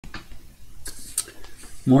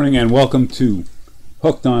Morning and welcome to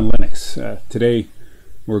Hooked on Linux. Today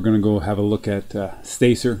we're going to go have a look at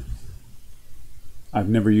Stacer. I've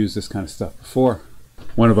never used this kind of stuff before.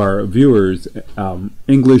 One of our viewers,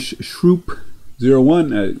 English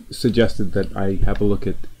Shroop01, suggested that I have a look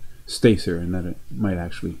at Stacer and that it might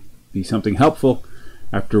actually be something helpful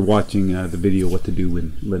after watching the video what to do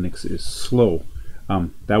when Linux is slow. I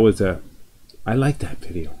liked that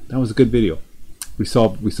video. That was a good video. We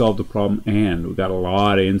solved the problem, and we got a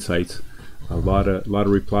lot of insights, a lot of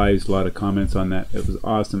replies, a lot of comments on that. It was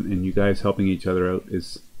awesome, and you guys helping each other out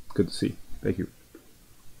is good to see. Thank you.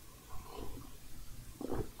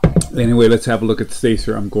 Anyway, let's have a look at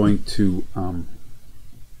Stacer. I'm going to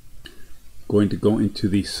go into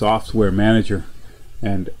the software manager,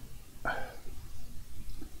 and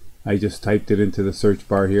I just typed it into the search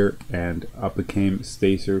bar here, and up it came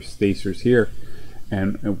Stacer. Stacer's here,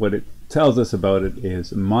 and what it tells us about it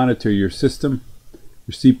is monitor your system,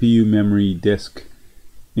 your CPU, memory, disk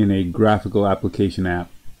in a graphical application app.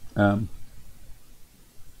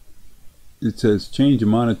 It says change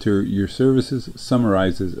and monitor your services,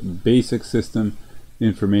 summarizes basic system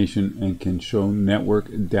information, and can show network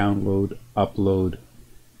download, upload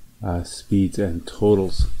speeds and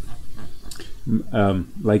totals.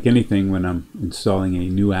 Like anything, when I'm installing a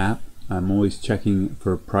new app, I'm always checking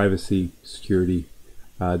for privacy, security.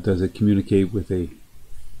 Does it communicate with a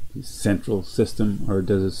central system, or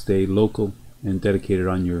does it stay local and dedicated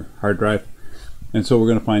on your hard drive? And so we're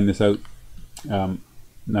going to find this out.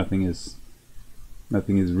 Nothing is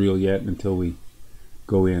real yet until we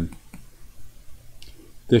go in.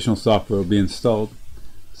 Additional software will be installed,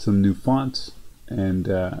 some new fonts, and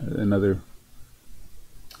another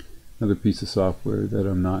piece of software that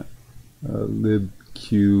I'm not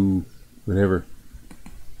libq whatever.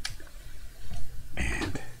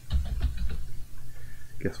 And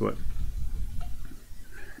guess what?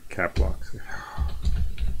 Cap locks.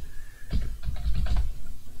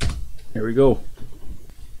 Here we go.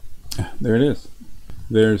 There it is.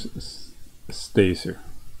 There's Stacer.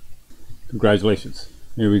 Congratulations.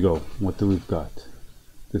 Here we go. What do we've got?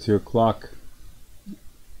 This here clock.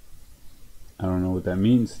 I don't know what that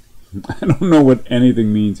means. I don't know what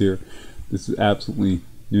anything means here. This is absolutely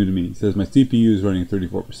new to me. It says my CPU is running at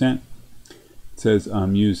 34%. It says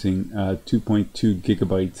I'm using 2.2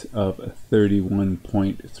 gigabytes of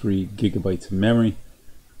 31.3 gigabytes of memory,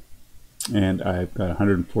 and I've got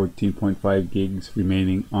 114.5 gigs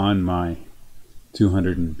remaining on my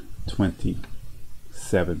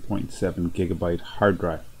 227.7 gigabyte hard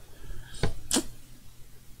drive.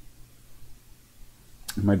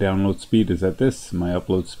 My download speed is at this, my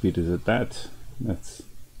upload speed is at that. That's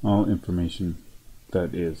all information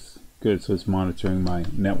that is good. So it's monitoring my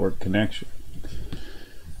network connection.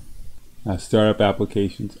 Startup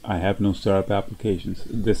applications. I have no startup applications.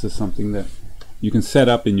 This is something that you can set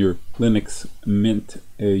up in your Linux Mint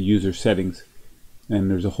user settings,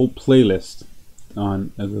 and there's a whole playlist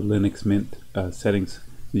on the Linux Mint settings.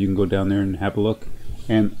 So you can go down there and have a look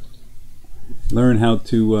and learn how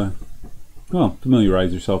to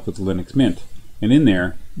familiarize yourself with Linux Mint. And in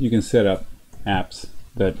there you can set up apps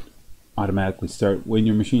that automatically start when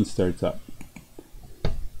your machine starts up.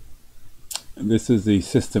 This is the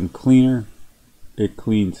system cleaner. It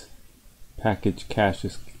cleans package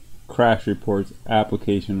caches, crash reports,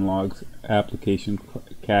 application logs, application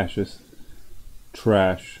caches,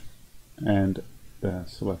 trash, and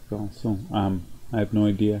select all. So I have no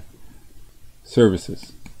idea.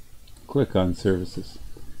 Services. Click on services.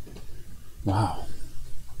 Wow.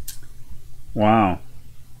 Wow.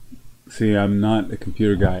 See, I'm not a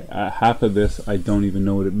computer guy. Half of this I don't even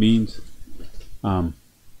know what it means.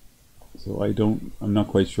 So I'm not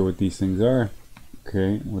quite sure what these things are.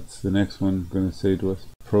 Okay, what's the next one going to say to us?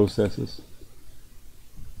 Processes.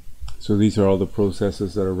 So these are all the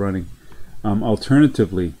processes that are running.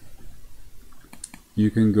 Alternatively,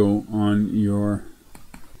 you can go on your,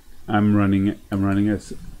 I'm running a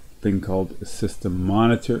thing called a system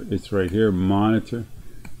monitor. It's right here, monitor,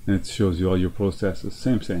 and it shows you all your processes.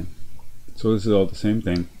 Same. So this is all the same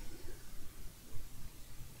thing,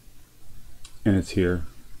 and it's here.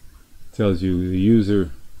 It tells you the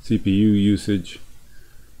user, CPU usage,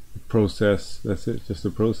 the process. That's it, just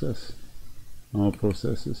the process. All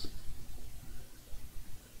processes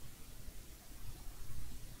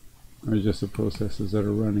are just the processes that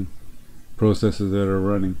are running. Processes that are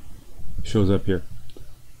running shows up here.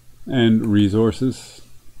 And resources,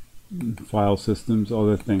 file systems, all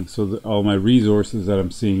that thing. So all my resources that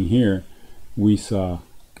I'm seeing here, we saw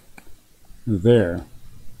there.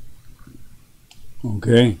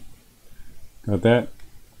 Okay, got that.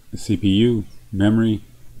 CPU, memory,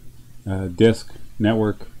 disk,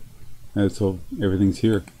 network, and so everything's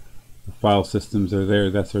here. The file systems are there,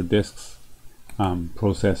 that's our disks.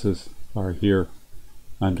 Processes are here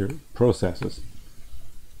under processes.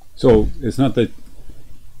 So it's not that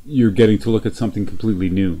you're getting to look at something completely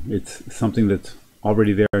new, it's something that's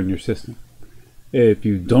already there in your system. If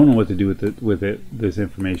you don't know what to do with this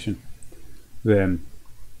information, then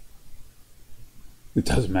it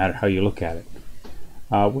doesn't matter how you look at it.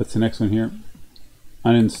 What's the next one here?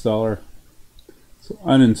 Uninstaller. So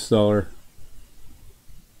uninstaller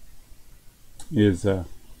is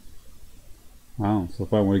wow. So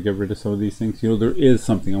if I want to get rid of some of these things, you know, there is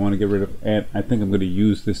something I want to get rid of, and I think I'm going to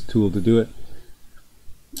use this tool to do it.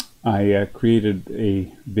 I created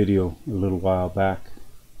a video a little while back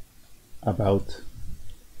about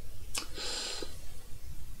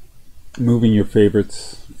moving your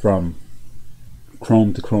favorites from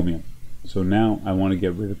Chrome to Chromium. So now I want to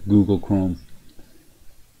get rid of Google Chrome.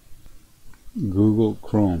 Google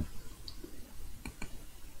Chrome.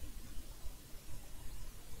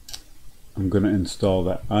 I'm going to install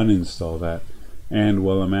that, uninstall that, and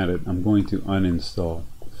while I'm at it, I'm going to uninstall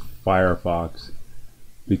Firefox,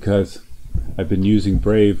 because I've been using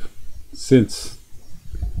Brave since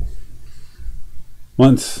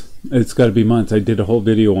months. It's got to be months. I did a whole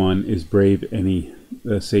video on, is Brave any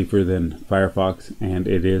safer than Firefox, and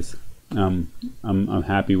it is. I'm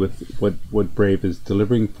happy with what Brave is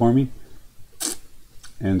delivering for me,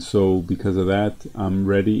 and so because of that, I'm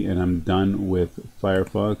ready and I'm done with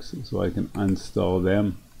Firefox, so I can uninstall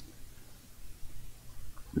them,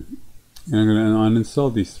 and I'm going to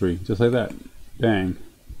uninstall these three just like that. Bang.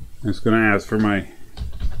 It's going to ask for my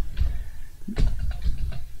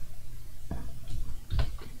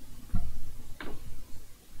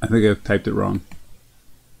I think I've typed it wrong.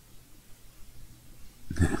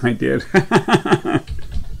 I did.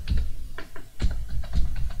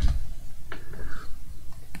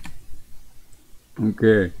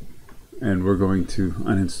 Okay, and we're going to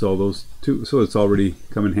uninstall those two, so it's already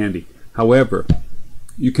come in handy. However,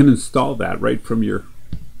 you can install that right from your,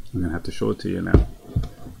 I'm gonna have to show it to you now. You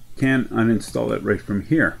can uninstall it right from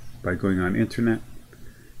here by going on Internet,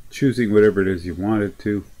 choosing whatever it is you wanted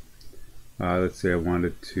to. Let's say I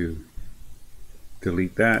wanted to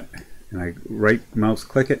delete that, and I right mouse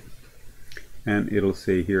click it, and it'll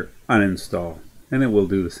say here uninstall, and it will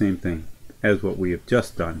do the same thing as what we have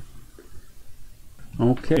just done.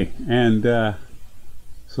 Okay, and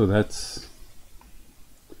so that's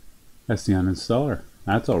the uninstaller.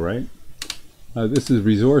 That's all right. This is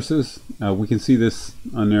resources. We can see this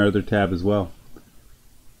on their other tab as well.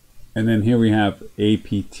 And then here we have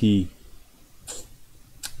APT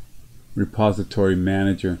repository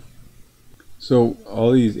manager. So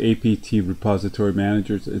all these APT repository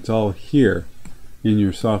managers, it's all here in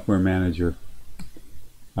your software manager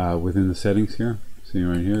within the settings here. See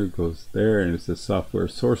right here, it goes there, and it says software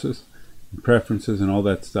sources, and preferences, and all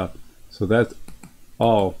that stuff. So that's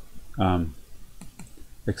all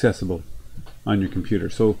accessible on your computer.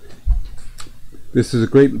 So this is a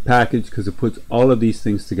great package because it puts all of these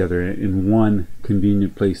things together in one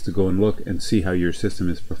convenient place to go and look and see how your system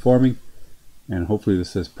is performing. And hopefully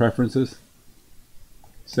this says preferences,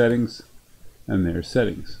 settings, and there's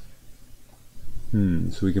settings.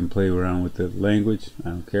 So we can play around with the language. I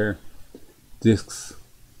don't care. Disks,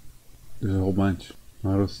 there's a whole bunch.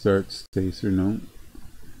 Auto start, Stacer, no.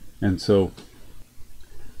 And so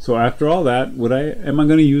after all that, am I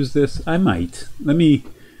going to use this? I might. Let me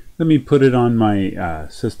put it on my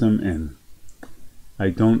system, and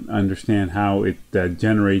I don't understand how it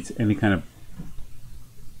generates any kind of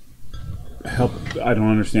help. I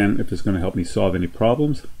don't understand if it's going to help me solve any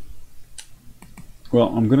problems.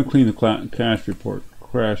 Well, I'm going to clean the crash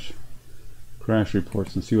reports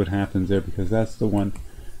and see what happens there, because that's the one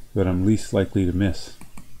that I'm least likely to miss.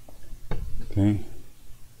 Okay.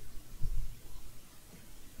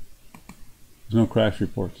 There's no crash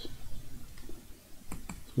reports.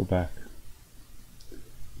 Let's go back.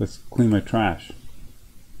 Let's clean my trash.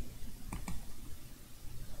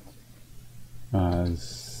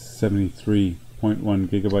 73.1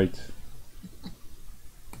 gigabytes.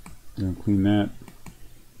 I'm going to clean that.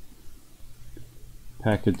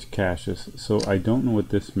 Package caches. So I don't know what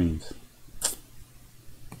this means.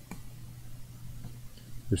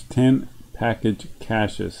 There's 10 package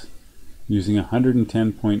caches using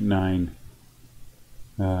 110.9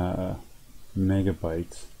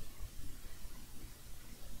 megabytes.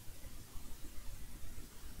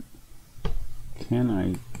 Can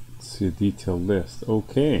I see a detailed list?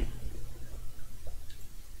 Okay.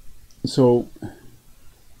 So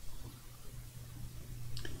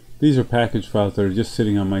these are package files that are just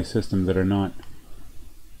sitting on my system that are not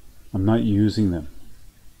I'm not using them.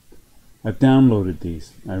 I've downloaded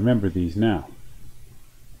these. I remember these now.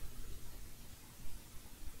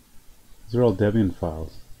 These are all Debian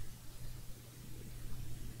files.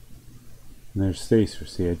 And there's Stacer.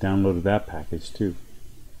 See, I downloaded that package too.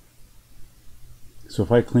 So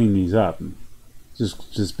if I clean these up,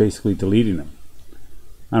 just basically deleting them.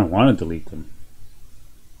 I don't want to delete them.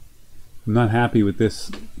 I'm not happy with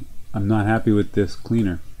this. I'm not happy with this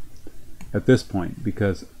cleaner at this point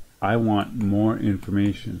because I want more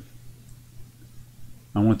information.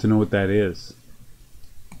 I want to know what that is.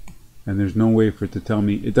 And there's no way for it to tell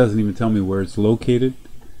me. It doesn't even tell me where it's located,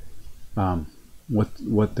 what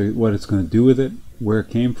it's going to do with it, where it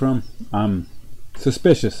came from. I'm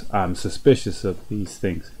suspicious. I'm suspicious of these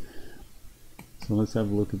things. So let's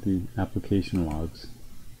have a look at the application logs.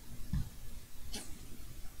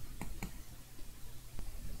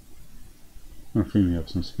 I'm free me up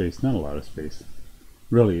some space. Not a lot of space.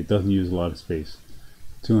 Really, it doesn't use a lot of space.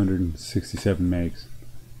 267 megs.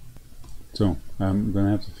 So I'm going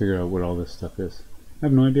to have to figure out what all this stuff is. I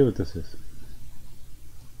have no idea what this is.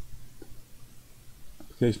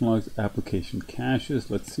 Application logs, application caches.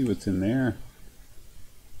 Let's see what's in there.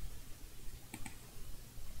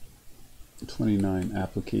 29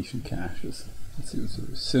 application caches. Let's see what's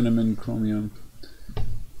there. Cinnamon, Chromium.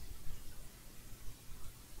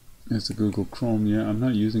 It's a Google Chrome. Yeah, I'm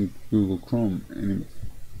not using Google Chrome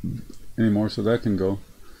anymore, so that can go.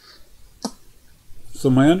 So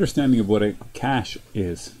my understanding of what a cache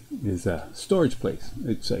is a storage place.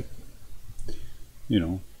 It's like, you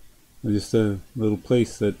know, just a little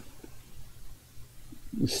place that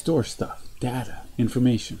we store stuff, data,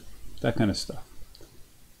 information, that kind of stuff.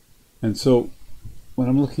 And so when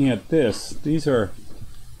I'm looking at this, these are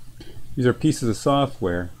pieces of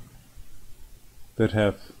software that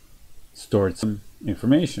have stored some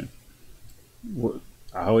information.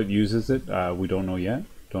 How it uses it, we don't know yet.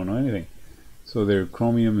 Don't know anything. So their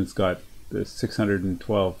Chromium has got the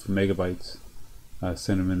 612 megabytes.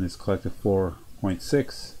 Cinnamon has collected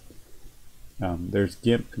 4.6. There's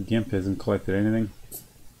GIMP. GIMP hasn't collected anything.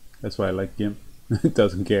 That's why I like GIMP. It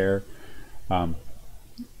doesn't care. The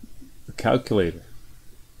calculator,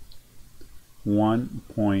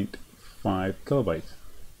 1.5 kilobytes.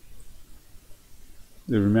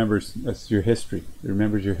 It remembers, that's your history. It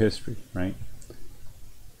remembers your history, right?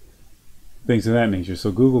 Things of that nature.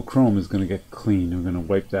 So Google Chrome is going to get clean. We're going to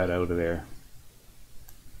wipe that out of there.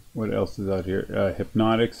 What else is out here?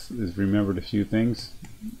 Hypnotics has remembered a few things,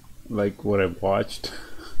 like what I've watched.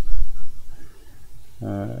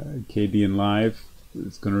 KDN Live,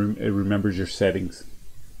 it's going to it remembers your settings.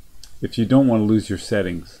 If you don't want to lose your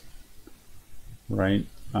settings, right?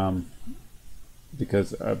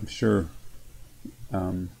 Because I'm sure.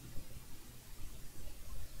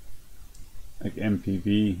 Like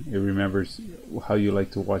MPV, it remembers how you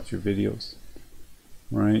like to watch your videos,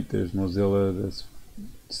 right? There's Mozilla that's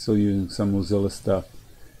still using some Mozilla stuff,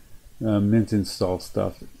 Mint install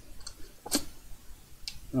stuff,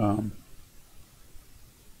 and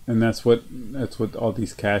that's what all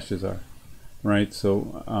these caches are, right?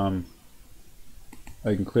 So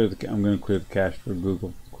I can clear the. I'm going to clear the cache for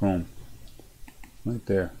Google Chrome, right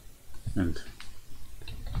there, and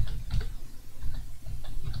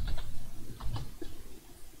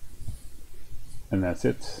that's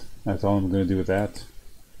it. That's all I'm going to do with that.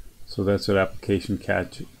 So that's what application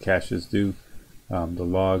caches do. The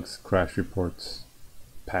logs, crash reports,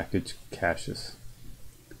 package caches.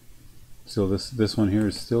 So this one here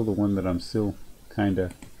is still the one that I'm still kind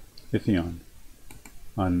of iffy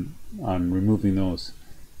on removing those,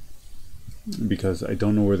 because I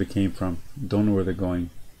don't know where they came from, don't know where they're going.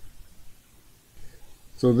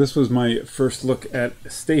 So this was my first look at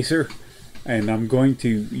Stacer. And I'm going to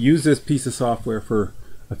use this piece of software for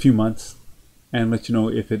a few months and let you know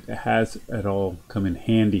if it has at all come in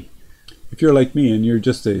handy. If you're like me and you're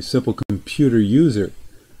just a simple computer user,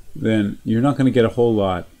 then you're not going to get a whole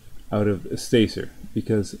lot out of Stacer,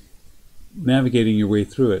 because navigating your way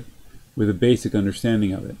through it with a basic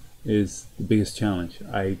understanding of it is the biggest challenge.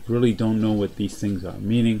 I really don't know what these things are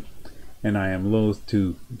meaning, and I am loath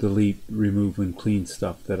to delete, remove, and clean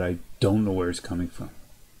stuff that I don't know where it's coming from.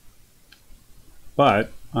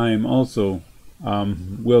 But I am also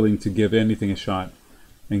willing to give anything a shot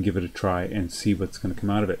and give it a try and see what's going to come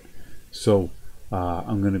out of it. So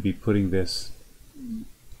I'm going to be putting this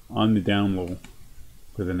on the down low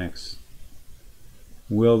for the next.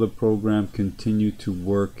 Will the program continue to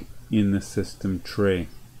work in the system tray?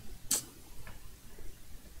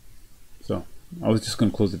 So I was just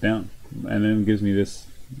going to close it down, and then it gives me this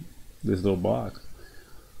little box.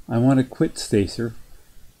 I want to quit Stacer.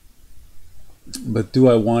 But do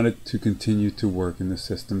I want it to continue to work in the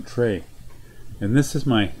system tray? And this is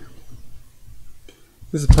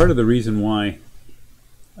part of the reason why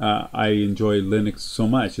I enjoy Linux so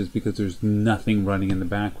much, is because there's nothing running in the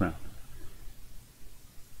background.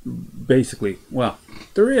 Basically, well,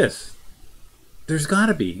 there is. There's got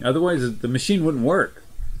to be. Otherwise, the machine wouldn't work.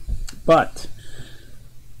 But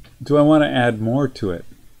do I want to add more to it?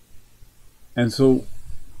 And so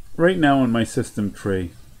right now on my system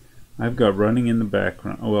tray, I've got running in the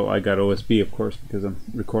background. Oh, well, I got OSB, of course, because I'm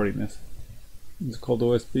recording this. It's called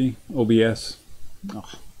OSB, OBS.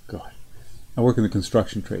 Oh, God. I work in the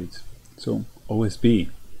construction trades. So OSB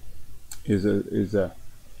is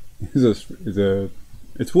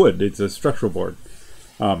it's wood. It's a structural board.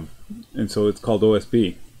 And so it's called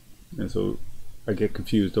OSB. And so I get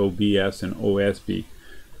confused, OBS and OSB.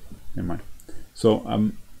 Never mind.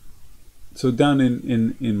 So so down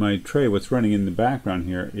in my tray, what's running in the background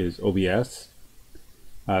here is OBS,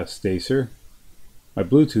 Stacer. My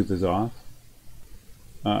Bluetooth is off.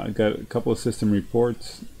 I got a couple of system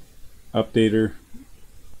reports, updater.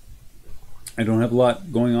 I don't have a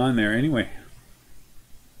lot going on there anyway.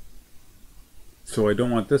 So I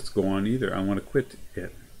don't want this to go on either. I want to quit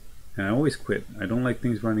it. And I always quit. I don't like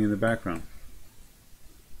things running in the background.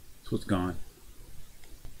 So it's gone.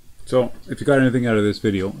 So if you got anything out of this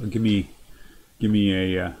video, give me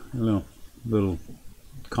a little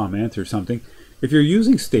comment or something. If you're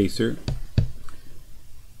using Stacer,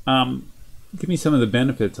 give me some of the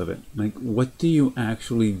benefits of it. Like, what do you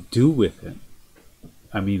actually do with it?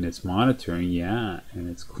 I mean, it's monitoring, yeah, and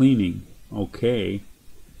it's cleaning, okay.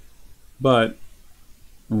 But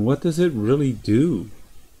what does it really do?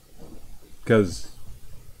 Because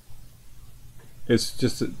it's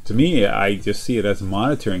just, to me, I just see it as a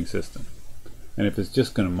monitoring system. And if it's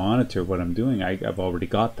just going to monitor what I'm doing, I've already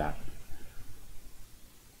got that.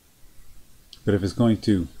 But if it's going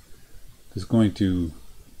to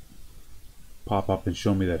pop up and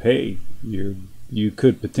show me that, hey, you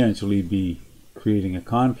could potentially be creating a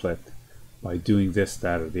conflict by doing this,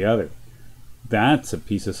 that, or the other, that's a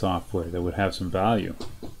piece of software that would have some value.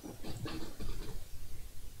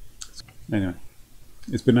 Anyway,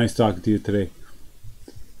 it's been nice talking to you today.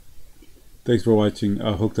 Thanks for watching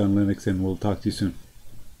Hooked on Linux, and we'll talk to you soon.